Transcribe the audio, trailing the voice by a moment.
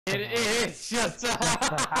It's just a Just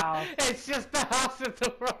the house. It's just the house at the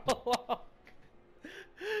prologue.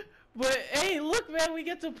 But hey, look, man, we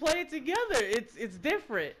get to play it together. It's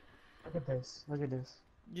different. Look at this. Look at this.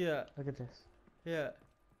 Yeah, Look at this. yeah.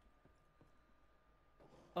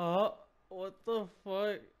 Oh, what the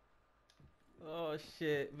fuck? Oh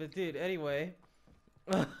shit. But dude, anyway.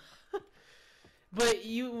 But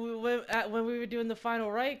you when we were doing the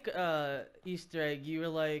final Reich Easter egg, you were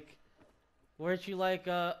like, weren't you like,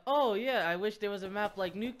 oh yeah, I wish there was a map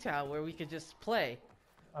like Nuketown where we could just play.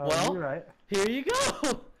 Well, You're right. here you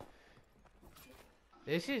go.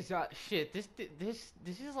 This is shit. This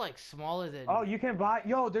is like smaller than. Oh, you can buy.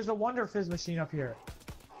 Yo, there's a Wonder Fizz machine up here.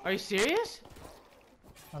 Are you serious?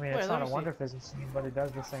 I mean, Wait, it's let not a me Wonder Fizz machine, but it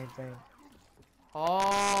does the same thing.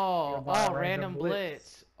 Oh, buy a oh, random random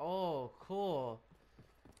blitz. Oh, cool.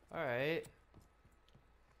 All right.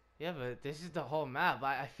 Yeah, but this is the whole map.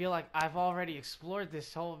 I feel like I've already explored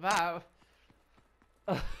this whole map.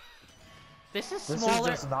 This is smaller. This is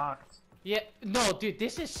just Knocked. Yeah, no, dude,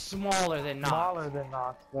 this is smaller than Knocked. Smaller than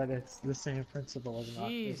Knocked, but it's the same principle as Knocked.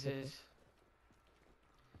 Jesus.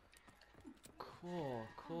 Cool,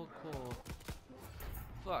 cool, cool.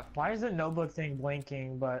 Fuck. Why is the notebook thing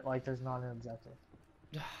blinking, but like there's not an objective?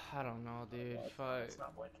 I don't know, dude. Fuck. It's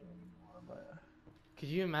not blinking anymore, but. Could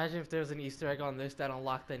you imagine if there was an Easter egg on this that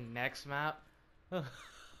unlocked the next map?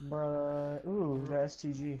 Bruh, ooh, the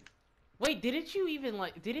STG. Wait, didn't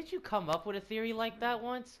you come up with a theory like that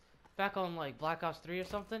once? Back on like Black Ops 3 or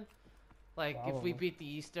something? Like if we Probably. beat the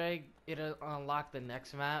Easter egg, it'll unlock the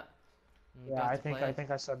next map. And we Yeah, got I to think play I it.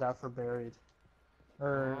 think I said that for Buried.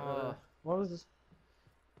 Or what was this?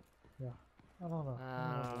 Yeah, I don't know.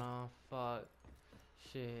 I don't know. Fuck.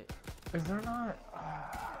 Shit. Is there not?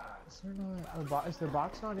 Is the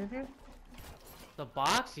box not in here? The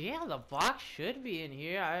box? Yeah, the box should be in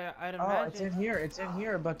here. I'd Oh, imagine. it's in here. It's in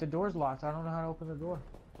here, but the door's locked. I don't know how to open the door.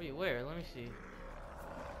 Wait, where? Let me see.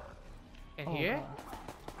 In Oh, here?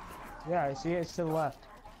 God. Yeah, I see it. It's to the left.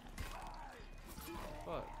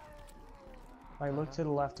 Fuck. Like, look to the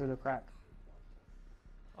left through the crack.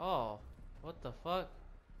 Oh, what the fuck?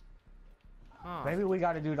 Huh. Maybe we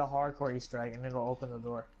got to do the hardcore Easter egg, and it'll open the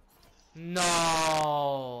door.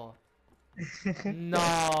 No.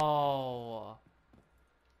 No.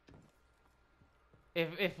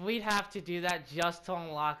 If we'd have to do that just to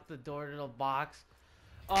unlock the door to the box.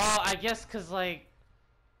 Oh, I guess cause like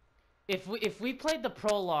if we played the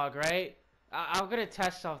prologue, right? I'm gonna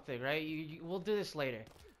test something, right? We'll do this later,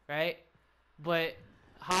 right? But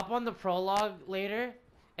hop on the prologue later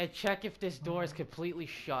and check if this door is completely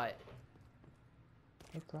shut.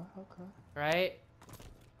 Okay, okay. Right?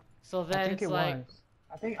 So then I think it's it like was.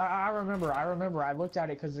 I think I remember. I looked at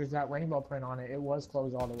it because there's that rainbow print on it. It was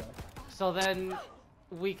closed all the way. so then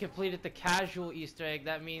we completed the casual Easter egg.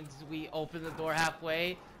 That means we open the door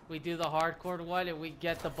halfway, we do the hardcore one, and we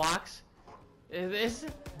get the box. Is this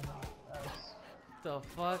the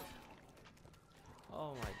fuck?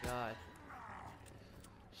 Oh my god.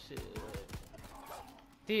 Shit.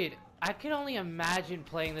 Dude, I can only imagine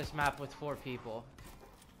playing this map with 4 people.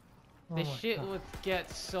 Oh This my shit God. would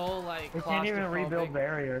get so like We can't even claustrophobic. rebuild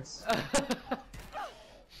barriers.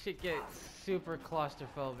 Shit get super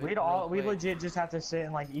claustrophobic. We real quick. legit just have to sit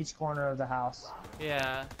in like each corner of the house.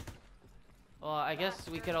 Yeah. Well, I guess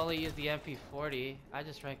we could only use the MP40. I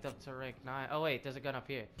just ranked up to rank 9. Oh wait, there's a gun up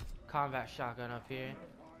here. Combat shotgun up here.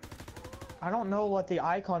 I don't know what the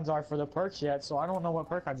icons are for the perks yet, so I don't know what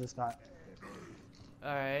perk I just got.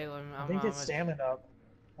 Alright, I think it's stamina up.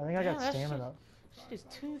 I think I got stamina up. Shit is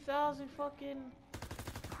 2,000 fucking...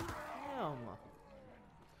 Damn.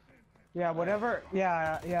 Yeah, whatever.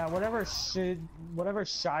 Yeah, whatever Shield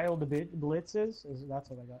Blitz is that's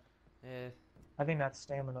what I got. Yeah. I think that's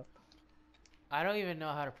stamina. I don't even know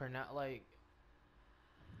how to pronounce, like...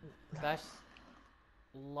 That's...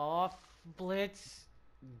 Loft Blitz?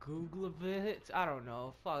 Google Blitz? I don't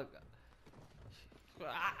know. Fuck.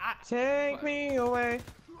 Take me away.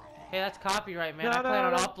 Hey, that's copyright, man. I plan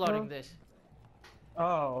on uploading this.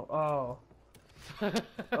 Oh.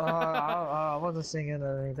 I wasn't singing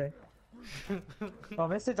or anything. Oh,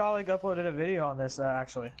 Mr. Dolly uploaded a video on this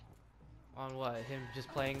actually. On what? Him just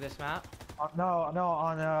playing this map? No,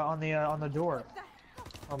 on the door.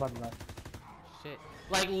 Oh, my bad. Shit.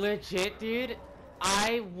 Like legit, dude.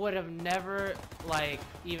 I would have never like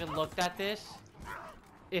even looked at this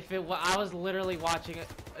if it was. I was literally watching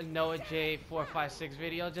a Noah J456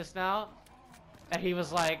 video just now, and he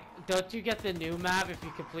was like, "Don't you get the new map if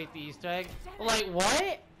you complete the Easter egg?" I'm like,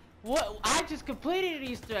 what? What? I just completed an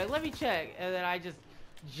Easter egg. Let me check. And then I just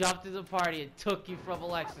jumped in the party and took you from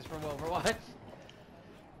Alexis from Overwatch.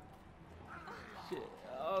 Shit.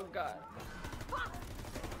 Oh god.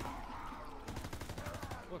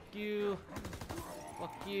 Fuck you.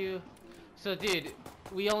 Fuck you. So dude,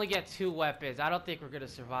 we only get 2 weapons. I don't think we're gonna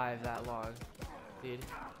survive that long. Dude.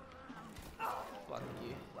 Fuck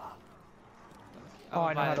you. Oh,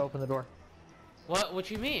 I know how to open the door. What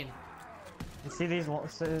you mean? You see these?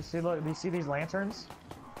 See, look. Do you see these lanterns?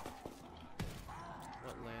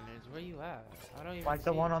 What lanterns? Where you at? I don't even Like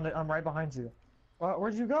the see one on the. I'm right behind you.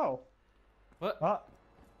 Where'd you go? What?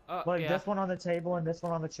 Like yeah. this one on the table and this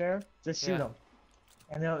one on the chair. Just shoot them,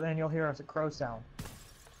 and then you'll hear a crow sound.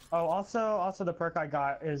 Oh, also the perk I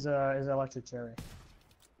got is electric cherry.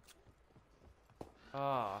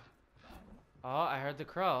 Oh, I heard the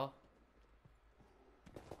crow.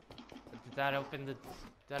 Did that open the?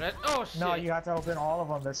 Oh shit! No, you have to open all of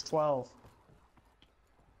them. There's 12.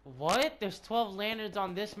 What? There's 12 lanterns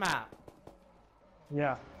on this map.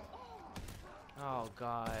 Yeah. Oh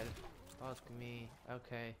god. Fuck me.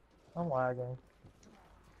 Okay. I'm lagging.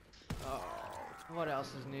 Oh, what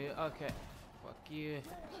else is new? Okay. Fuck you.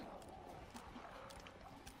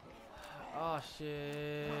 Oh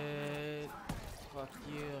shit. Fuck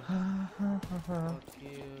you. Fuck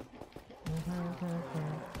you. Fuck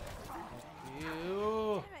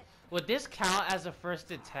you. Would this count as a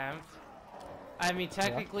first attempt? I mean,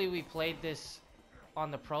 technically we played this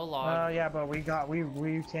on the prologue. Yeah, but we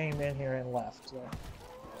came in here and left. So.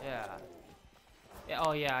 Yeah.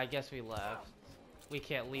 Oh yeah, I guess we left. We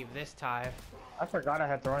can't leave this time. I forgot I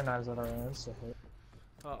had throwing knives that are insta hit.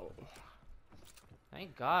 Oh.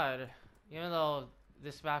 Thank God. Even though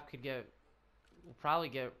this map will probably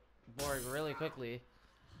get boring really quickly.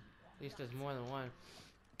 At least there's more than one.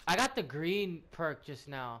 I got the green perk just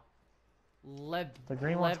now. The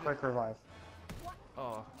green one's quick revive.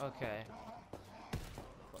 Oh, okay.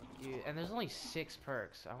 Fuck you. And there's only 6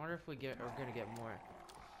 perks. I wonder if we're gonna get more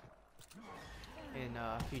in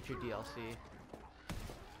future DLC.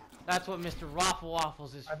 That's what Mr. Raffle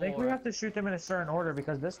Waffles is for. I think we have to shoot them in a certain order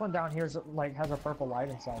because this one down here is like has a purple light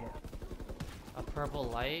inside it. A purple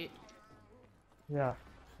light? Yeah.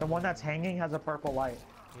 The one that's hanging has a purple light.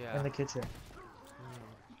 Yeah. In the kitchen.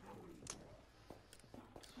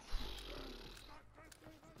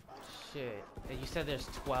 Shit. And you said there's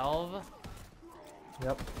 12?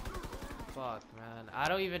 Yep. Fuck, man. I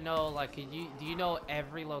don't even know, like, do you know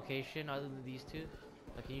every location other than these 2?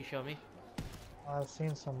 Like, can you show me? I've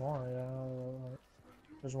seen some more, yeah.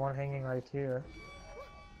 There's one hanging right here.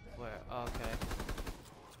 Where? Oh, okay.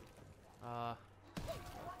 Fuck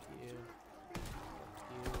you. Fuck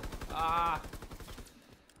you. Ah!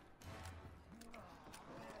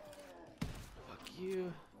 Fuck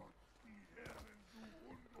you.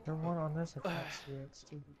 There's one on this, I can't see it. It's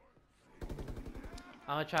stupid.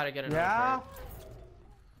 I'm gonna try to get another Yeah? perk.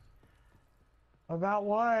 About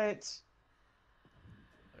what?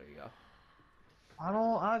 There you go.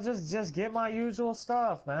 I just get my usual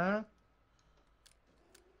stuff, man.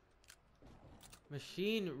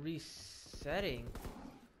 Machine resetting.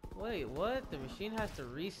 Wait, what? The machine has to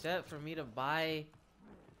reset for me to buy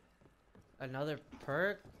another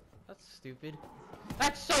perk? That's stupid.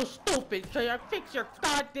 That's so stupid! So you fix your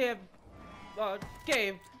goddamn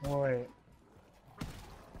game. Wait.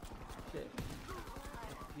 Shit.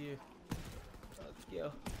 Fuck you. Fuck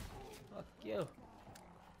you. Fuck you.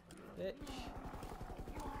 Bitch.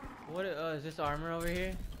 What is this armor over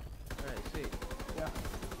here? Alright, sweet. Yeah.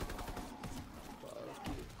 Fuck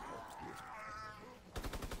you.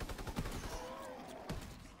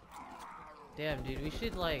 Damn, dude, we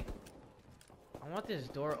should like I want this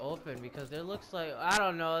door open because there looks like I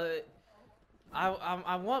don't know.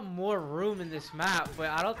 I want more room in this map, but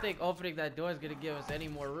I don't think opening that door is gonna give us any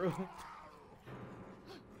more room.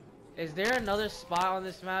 Is there another spot on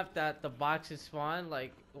this map that the boxes spawn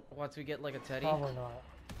like once we get like a teddy? Probably not.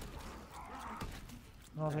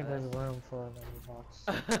 I don't think there's room for another box.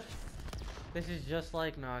 This is just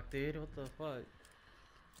like Knock, dude. What the fuck?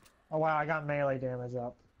 Oh wow, I got melee damage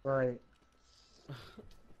up. Great.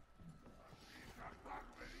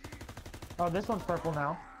 Oh, this one's purple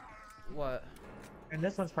now. What? And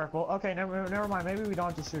this one's purple. Okay, never mind. Maybe we don't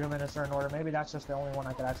have to shoot them in a certain order. Maybe that's just the only one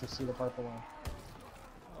I could actually see the purple in.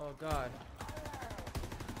 Oh god.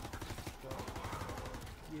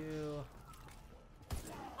 You.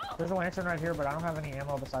 There's a lantern right here, but I don't have any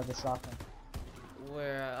ammo besides the shotgun.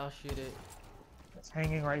 Where? I'll shoot it. It's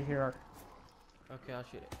hanging right here. Okay, I'll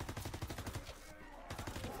shoot it.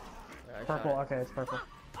 There, Purple. Okay, it's purple.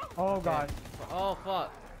 Oh god. Oh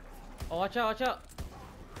fuck. Oh, watch out! Watch out!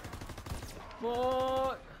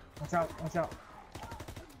 Fuck! Watch out! Watch out!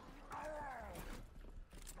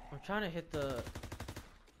 I'm trying to hit the.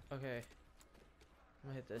 Okay. I'm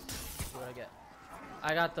gonna hit this. See what I get.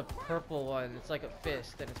 I got the purple one. It's like a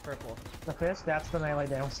fist and it's purple. The fist? That's the melee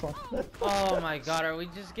damage one. Oh my god, are we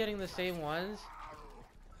just getting the same ones?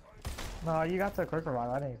 No, you got the quick revive.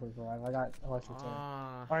 I didn't quick revive. I got electric too.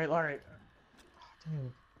 Alright.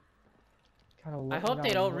 Dude. I hope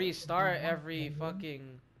they don't restart every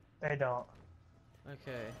fucking... They don't.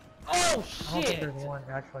 Okay. Oh I don't think shit! there's one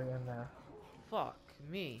actually in there. Fuck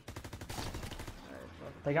me. Alright,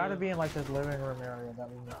 fuck They you. gotta be in like this living room area that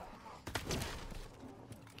we know. Fuck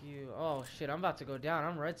you. Oh shit, I'm about to go down.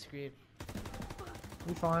 I'm red screen.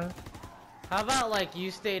 You fine? How about like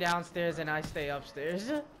you stay downstairs and I stay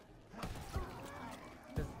upstairs?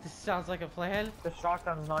 This sounds like a plan. The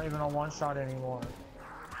shotgun's not even a one-shot anymore.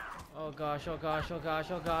 Oh gosh, oh gosh, oh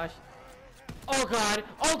gosh, oh gosh. Oh god,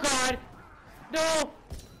 oh god! No!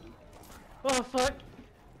 Oh fuck.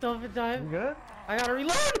 Don't die. You good? I gotta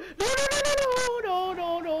reload! No, no, no,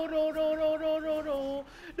 no, no, no, no, no, no, no, no, no,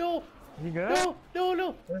 no, You good? no, no,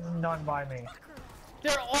 no. There's none by me.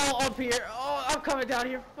 They're all up here. Oh, I'm coming down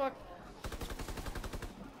here. Fuck.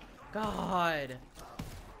 God.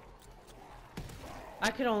 I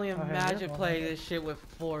could only imagine playing this shit with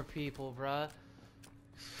 4 people, bruh.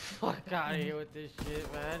 Fuck out of here with this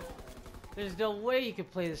shit, man. There's no way you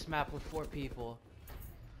could play this map with 4 people.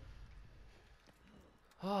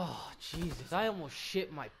 Oh, Jesus. I almost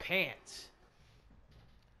shit my pants.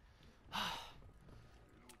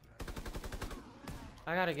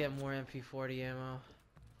 I gotta get more MP40 ammo.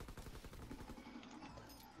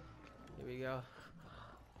 Here we go.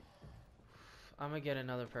 I'm gonna get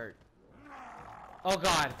another perk. Oh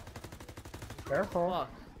god. Careful. Fuck.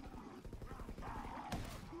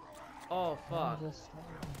 Oh fuck.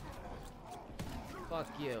 Fuck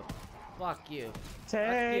you. Fuck you.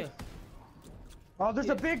 Take. Fuck you. Oh, there's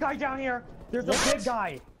a big guy down here. There's a big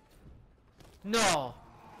guy. No.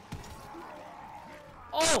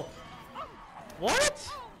 Oh. What?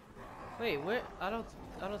 Wait, where? I don't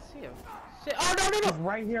see him. Shit. Oh no, no, He's no.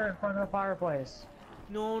 right here in front of the fireplace.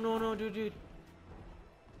 No, no, no, dude.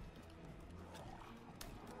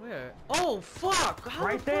 Where? Oh fuck! How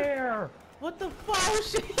Right the fuck? there. What the fuck? Oh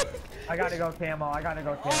shit! I gotta go camo. I gotta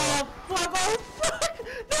go camo. Oh fuck! Oh fuck!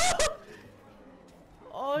 No!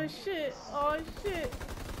 Oh shit! Oh shit!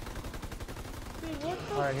 Dude, what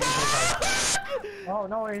the Alright, fuck? Oh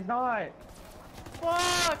no, he's not.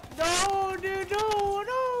 Fuck! No, dude,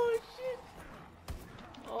 no, shit!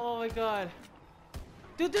 Oh my god!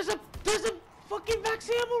 Dude, there's a fucking max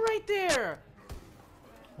ammo right there!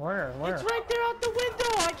 Where? It's right there out the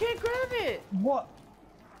window! I can't grab it! What?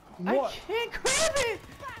 I can't grab it!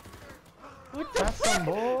 What the That's fuck? some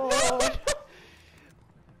bull. No!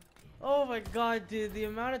 Oh my god, dude, the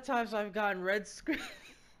amount of times I've gotten red screen.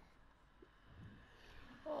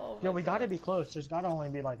 Oh my Yo, we gotta be close. There's gotta only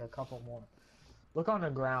be like a couple more. Look on the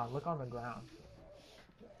ground. Look on the ground.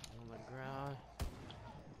 On the ground.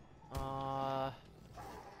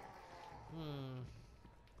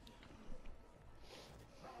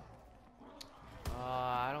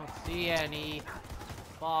 I don't see any.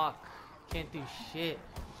 Fuck. Can't do shit.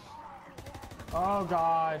 Oh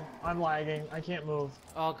god, I'm lagging. I can't move.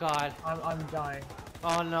 Oh god. I'm dying.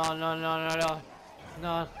 Oh no, no, no, no, no.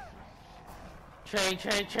 No. Train.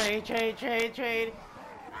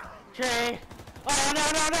 Oh no.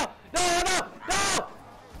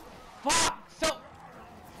 Fuck. So.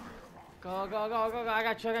 Go. I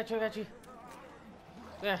got you.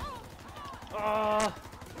 There. Oh,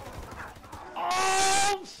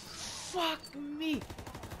 fuck me.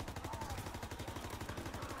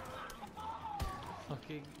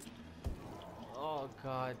 Fucking. Oh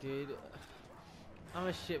god, dude. I'm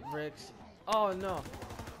a shit bricks. Oh no.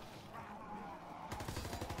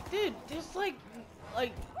 Dude, there's like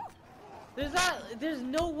there's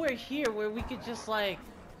nowhere here where we could just like,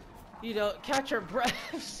 you know, catch our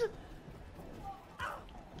breaths.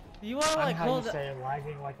 You wanna like hold up? Say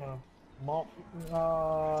lagging like a malt.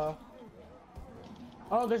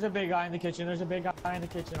 Oh, there's a big guy in the kitchen. There's a big guy in the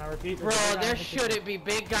kitchen. I repeat. Bro, there shouldn't be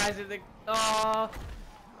big guys in the. Oh.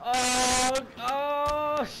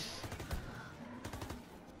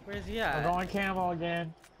 Where's he at? We're going camo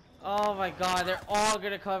again. Oh my god, they're all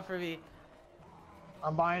gonna come for me.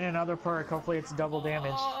 I'm buying another perk. Hopefully it's double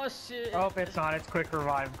damage. Oh shit. Oh, it's not. It's quick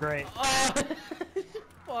revive. Great. Oh,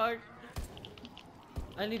 fuck.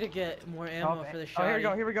 I need to get more ammo for the shot.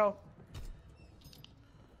 Oh, here we go.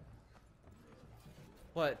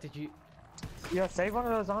 What, did you? Yeah, save one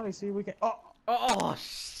of those zombies. See if we can. Oh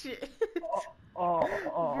shit. Oh.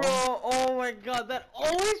 Bro, oh my god, that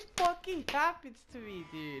always fucking happens to me,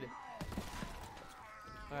 dude.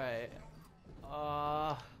 Alright.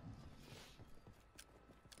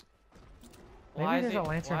 Why Maybe is there's it? a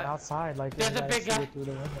lantern What? outside, like There's you a guys big see guy. it through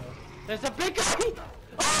the window. There's a big guy.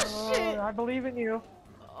 Oh shit! I believe in you.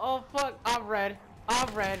 Oh fuck! I'm red.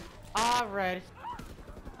 I'm red. I'm red.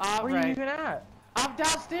 I'm Where are you red. even at? I'm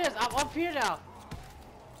downstairs. I'm up here now.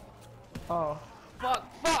 Oh. Fuck!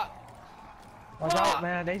 Fuck! Watch Fuck! out,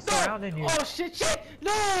 man. They No! surrounding you. Oh shit! Shit!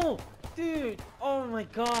 No! Dude! Oh my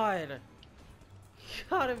god! You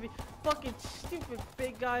gotta be fucking stupid,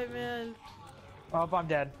 big guy, man. Oh, I'm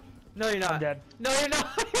dead. No, you're not. I'm dead. No, you're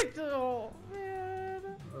not. Oh man.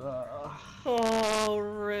 Oh,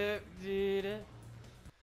 rip, dude.